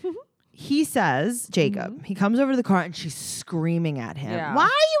 he says, Jacob, he comes over to the car and she's screaming at him. Yeah. Why are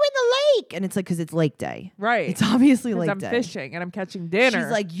you in the lake? And it's like, because it's lake day. Right. It's obviously 'Cause lake I'm day. fishing and I'm catching dinner.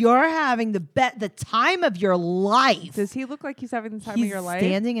 She's like, you're having the time of your life. Does he look like he's having the time He's of your life?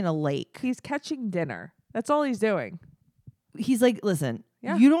 standing in a lake. He's catching dinner. That's all he's doing. He's like, listen,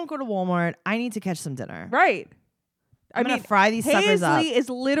 Yeah. you don't go to Walmart. I need to catch some dinner. Right. I'm going to fry these suckers up. Paisley is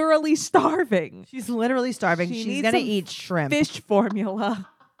literally starving. She's literally starving. She She's needs going to some eat shrimp. Fish formula.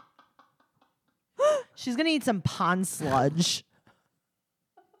 She's going to eat some pond sludge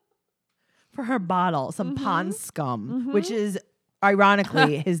for her bottle, some pond scum, which is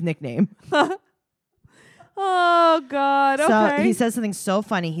ironically his nickname. Oh, God. So Okay. he says something so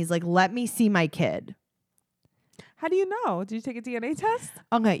funny. He's like, let me see my kid. How do you know? Did you take a DNA test?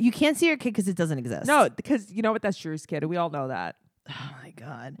 Okay, you can't see your kid because it doesn't exist. No, because you know what? That's Drew's kid. We all know that. Oh my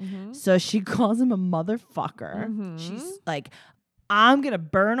God. Mm-hmm. So she calls him a motherfucker. She's like, I'm going to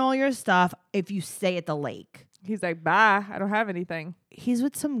burn all your stuff if you stay at the lake. He's like, bye. I don't have anything. He's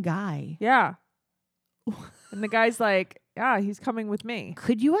with some guy. Yeah. And the guy's like, yeah, he's coming with me.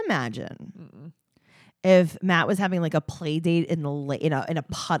 Could you imagine if Matt was having like a play date in the in a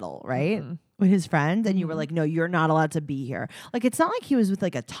puddle, right? With his friend, and you were like, no, you're not allowed to be here. Like, it's not like he was with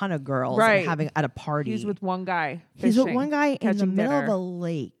like a ton of girls and Right. having at a party. He's with one guy. He's with fishing, one guy in the catching middle of dinner. a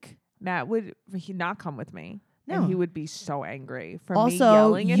lake. Matt would he not come with me? No. And he would be so angry for me Also,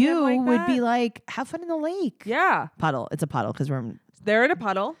 yelling at him you like would that. be like, have fun in the lake. Yeah. Puddle. It's a puddle because we're They're in a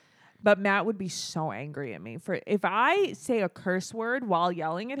puddle. But Matt would be so angry at me for if I say a curse word while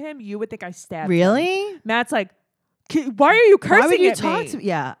yelling at him, you would think I stabbed him. really. Matt's like, why are you cursing Why would you at talk me? to me?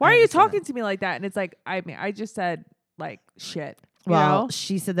 Yeah. Why I are you understand talking to me like that? And it's like, I mean, I just said like shit. You Well, know?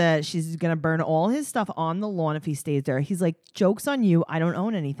 she said that she's gonna burn all his stuff on the lawn if he stays there. He's like, "Joke's on you! I don't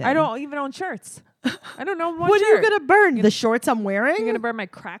own anything. I don't even own shirts. I don't know one What are shirt. you gonna burn? The shorts I'm wearing? You're gonna burn my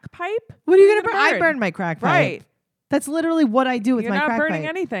crack pipe? What are you gonna burn? I burn my crack pipe. Right. That's literally what I do with You're my not crack burning pipe.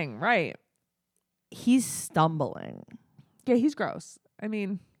 anything, right? He's stumbling. Yeah, he's gross. I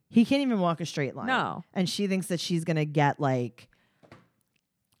mean, He can't even walk a straight line. no. And she thinks that she's gonna get like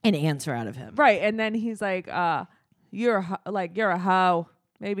an answer out of him. Right. And then he's like, you're a hoe.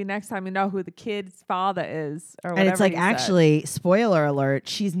 Maybe next time you know who the kid's father is or whatever. And it's like, he said. actually, spoiler alert,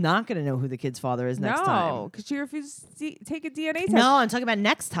 she's not gonna know who the kid's father is next time. No, because she refused to take a DNA test. No, I'm talking about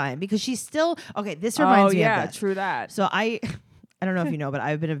next time because she's still okay. This reminds me yeah, of this. true that. So I don't know if you know, but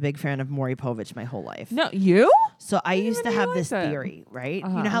I've been a big fan of Maury Povich my whole life. No, you? So I used to even have realize this that. theory, right? You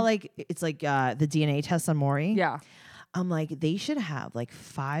Uh-huh. know how like it's like the DNA test on Maury? Yeah. I'm like, they should have like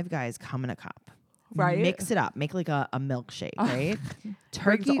 5 guys come in a cup. Right. Mix it up. Make like a milkshake, right? Brings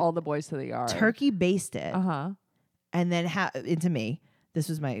Turkey all the boys to the yard. turkey baste it. Uh-huh. And then into me. This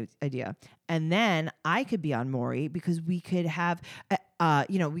was my idea. And then I could be on Maury because we could have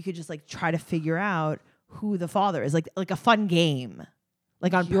we could just like try to figure out who the father is. Like a fun game.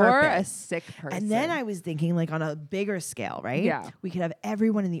 Like on You're purpose. a sick person. And then I was thinking like on a bigger scale, right? Yeah. We could have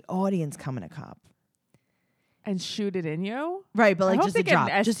everyone in the audience come in a cup. and shoot it in you? Right, but I like hope just they a get drop.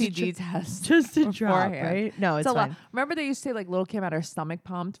 an Just a STD dr- test. just a drop, beforehand. right? No, it's a lot. fine. Remember they used to say like Lil Kim had her stomach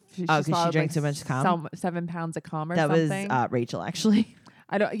pumped. She Oh, 'cause she swallowed, drank like, too much cum? 7 pounds of cum or That was something. Rachel, actually.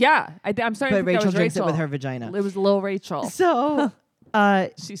 I don't. Yeah, I'm sorry. But Rachel drinks it with her vagina. It was Lil Rachel. So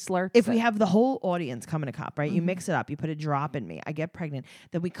She slurps. if we it. have the whole audience come in a cup, right? You mix it up, you put a drop in me, I get pregnant.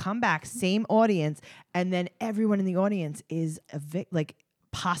 Then we come back, same audience, and then everyone in the audience is like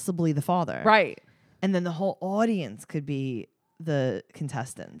possibly the father. Right. And then the whole audience could be the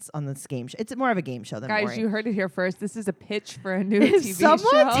contestants on this game show. It's more of a game show than Guys, Maury. you heard it here first. This is a pitch for a new If TV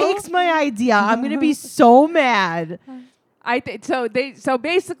someone show. takes my idea, I'm going to be so mad. So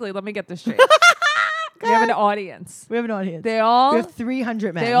basically, let me get this straight. We have an audience. We have an audience. They all we have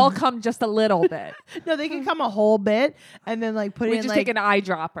 300 men. they all come just a little bit. No, they can come a whole bit and then like put We in just like take an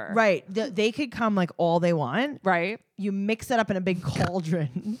eyedropper. right. They could come like all they want. Right. You mix it up in a big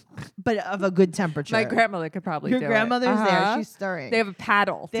cauldron, but of a good temperature. My grandmother could probably Your do grandmother's it. there. Uh-huh. She's stirring. They have a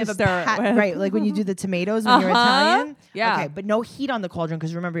paddle They to have a stir it with. right, like when you do the tomatoes when you're Italian. Yeah. Okay, but no heat on the cauldron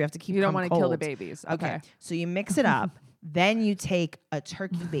because remember you have to keep. You don't want to kill the babies. Okay. So you mix it up. Then you take a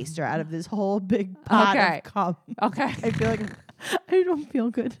turkey baster out of this whole big pot Okay. of cum. Okay. I feel like I don't feel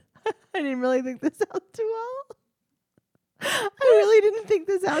good. I didn't really think this out too well. I really didn't think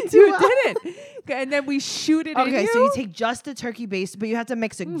this out too You well. didn't. And then we shoot it in Okay, you. so you take just the turkey baster, but you have to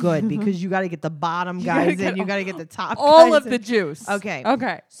mix it good because you got to get the bottom gotta guys get in. You got to get the top all guys of the in. juice. Okay.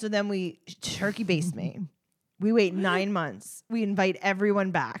 Okay. So then we turkey baste me. We wait 9 months. We invite everyone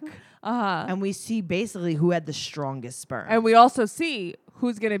back. Uh-huh. And we see basically who had the strongest sperm. And we also see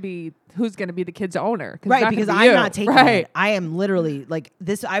who's gonna be the kid's owner? Right, because I'm you. not taking right. it. I am literally like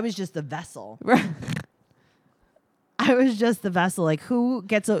this. I was just the vessel. Right. I was just the vessel. Like, who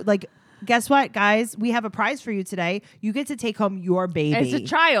gets like? Guess what, guys? We have a prize for you today. You get to take home your baby. It's a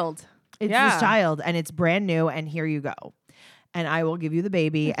child. It's Yeah. this child, and it's brand new. And here you go. And I will give you the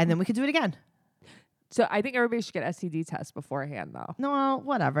baby, and then we can do it again. So I think everybody should get STD tests beforehand, though. No, well,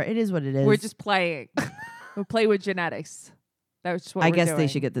 whatever. It is what it is. We're just playing. We play with genetics. That's what I we're guess doing. they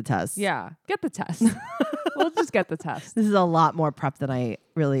should get the test. Yeah, get the test. We'll just get the test. This is a lot more prep than I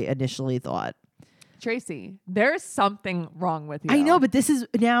really initially thought. Tracy, there's something wrong with you. I know, but this is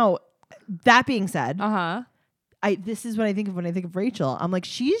now. That being said, this is what I think of when I think of Rachel. I'm like,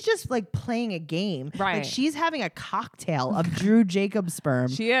 she's just like playing a game. Right. Like she's having a cocktail of Drew Jacob's sperm.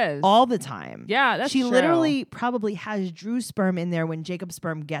 She is. All the time. Yeah, that's She true. literally probably has Drew's sperm in there when Jacob's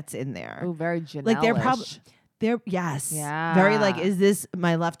sperm gets in there. Oh, very Janelle-ish. Like they're yes. Yeah. Very like, is this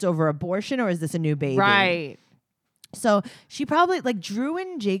my leftover abortion or is this a new baby? Right. So she probably like Drew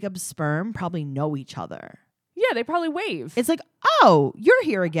and Jacob's sperm probably know each other. Yeah, they probably wave. It's like, oh, you're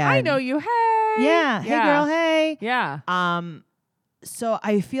here again. I know you. Hey. Yeah. Hey girl, hey. Yeah. So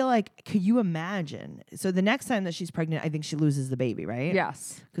I feel like, could you imagine? So the next time that she's pregnant, I think she loses the baby, right?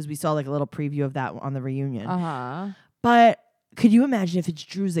 Yes. Because we saw like a little preview of that on the reunion. Uh-huh. But could you imagine if it's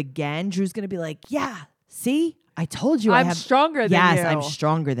Drew's again? Drew's gonna be like, yeah, see, I told you I'm stronger than you. Yes, I'm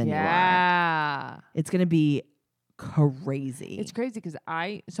stronger than you are. Yeah. It's gonna be crazy. It's crazy because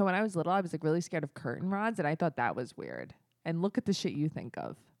so when I was little, I was like really scared of curtain rods, and I thought that was weird. And look at the shit you think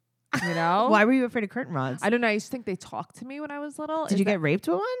of. You know? Why were you afraid of curtain rods? I don't know. I used to think they talked to me when I was little. Did you get raped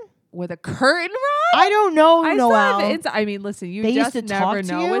with one? With a curtain rod? I don't know, I still have Noelle. I mean, listen, you They just used to never talk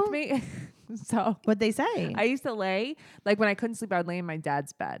to know you? with me. So What'd they say? I used to lay, like when I couldn't sleep, I would lay in my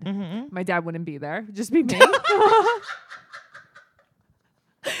dad's bed. Mm-hmm. My dad wouldn't be there. Just be me.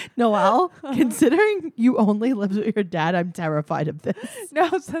 Noelle, considering you only lived with your dad, I'm terrified of this. No,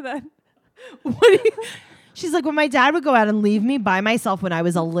 so then. She's like, when my dad would go out and leave me by myself when I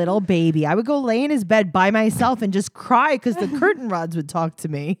was a little baby, I would go lay in his bed by myself and just cry because the curtain rods would talk to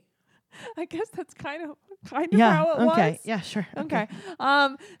me. I guess that's kind of how it was. Yeah, sure. Okay.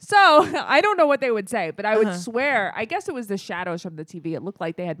 So I don't know what they would say, but I would swear, I guess it was the shadows from the TV. It looked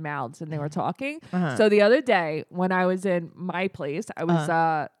like they had mouths and they were talking. So the other day when I was in my place, I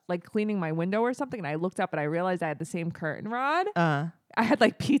was like cleaning my window or something, and I looked up and I realized I had the same curtain rod. I had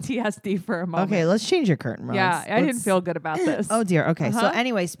like PTSD for a moment. Okay, let's change your curtain rods. Yeah, I didn't feel good about this. Oh dear. Okay. So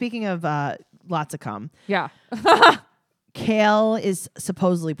anyway, speaking of lots to come. Yeah. Kale is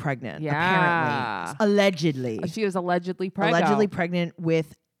supposedly pregnant. Yeah. Apparently. Allegedly. She was allegedly pregnant. Allegedly pregnant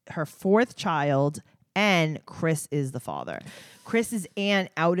with her fourth child, and Chris is the father. Chris's aunt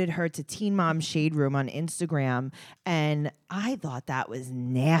outed her to Teen Mom Shade Room on Instagram, and I thought that was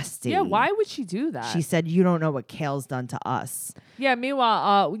nasty. Yeah, why would she do that? She said, you don't know what Kale's done to us. Yeah,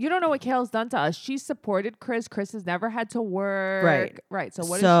 meanwhile, you don't know what Kale's done to us. She supported Chris. Chris has never had to work. Right. So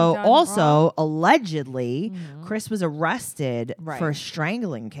what has she done also, wrong? allegedly, Chris was arrested Right. for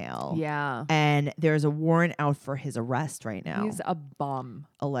strangling Kale. Yeah. And there's a warrant out for his arrest right now. He's a bum.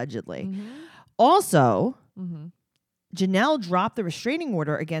 Allegedly. Also, Janelle dropped the restraining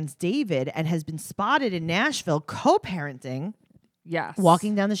order against David and has been spotted in Nashville co-parenting, Yes.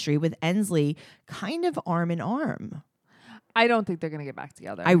 walking down the street with Ensley kind of arm in arm. I don't think they're going to get back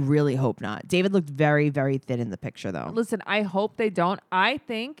together. I really hope not. David looked very, very thin in the picture, though. Listen, I hope they don't. I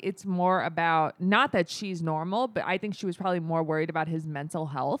think it's more about, not that she's normal, but I think she was probably more worried about his mental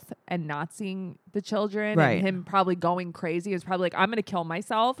health and not seeing the children Right. and him probably going crazy. It's probably like, I'm going to kill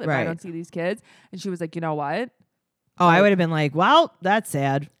myself if I Right. don't see these kids. And she was like, you know what? Oh, I would have been like, well, that's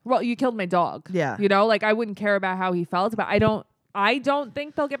sad. Well, you killed my dog. Yeah. You know, like I wouldn't care about how he felt, but I don't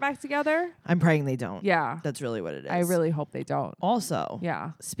think they'll get back together. I'm praying they don't. Yeah. That's really what it is. I really hope they don't. Also,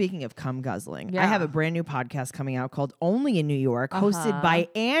 Yeah. speaking of cum guzzling, I Yeah. have a brand new podcast coming out called Only in New York, hosted by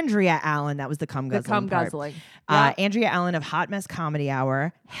Andrea Allen. That was the cum The guzzling cum part. guzzling. Yeah. Andrea Allen of Hot Mess Comedy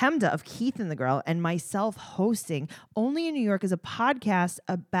Hour, Hemda of Keith and the Girl, and myself hosting Only in New York is a podcast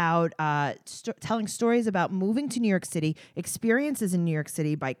about telling stories about moving to New York City, experiences in New York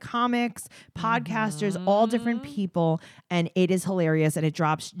City by comics, podcasters, all different people, and it is hilarious, and it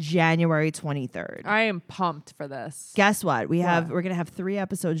drops January 23rd. I am pumped for this. Guess what? We're gonna have 3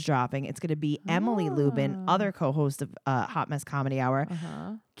 episodes dropping. It's gonna be Emily Lubin, other co-host of Hot Mess Comedy Hour,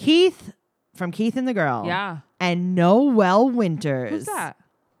 Keith from Keith and the Girl, and Noelle Winters. Who's that?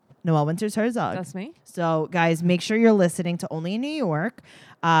 Noelle Winters Herzog. That's me. So, guys, make sure you're listening to Only in New York.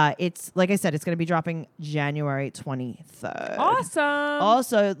 It's like I said, it's going to be dropping January 23rd. Awesome.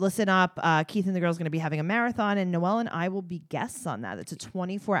 Also, listen up. Keith and the girls going to be having a marathon, and Noelle and I will be guests on that. It's a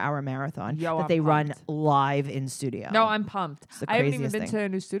 24-hour marathon Yo, that I'm they run pumped. live in studio. No, I'm pumped. the I haven't even craziest been thing. to a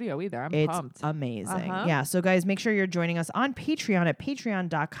new studio either. I'm It's pumped. amazing. Uh-huh. Yeah. So guys, make sure you're joining us on Patreon at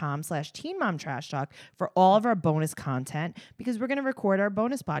patreon.com/Teen Mom Trash Talk for all of our bonus content, because we're going to record our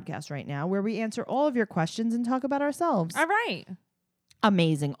bonus podcast right now where we answer all of your questions and talk about ourselves. All right.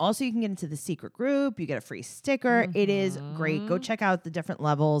 Amazing. Also, you can get into the secret group. You get a free sticker. It is great. Go check out the different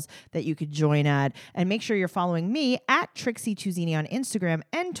levels that you could join at. And make sure you're following me at Trixie Tuzini on Instagram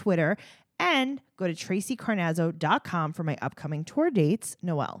and Twitter. And go to TracyCarnazzo.com for my upcoming tour dates.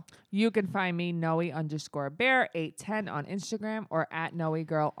 Noelle. You can find me Noe_bear 810 on Instagram or at Noe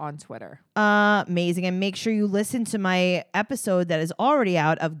Girl on Twitter. Amazing. And make sure you listen to my episode that is already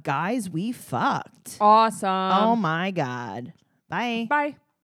out of Guys We Fucked. Awesome. Oh my God. Bye. Bye.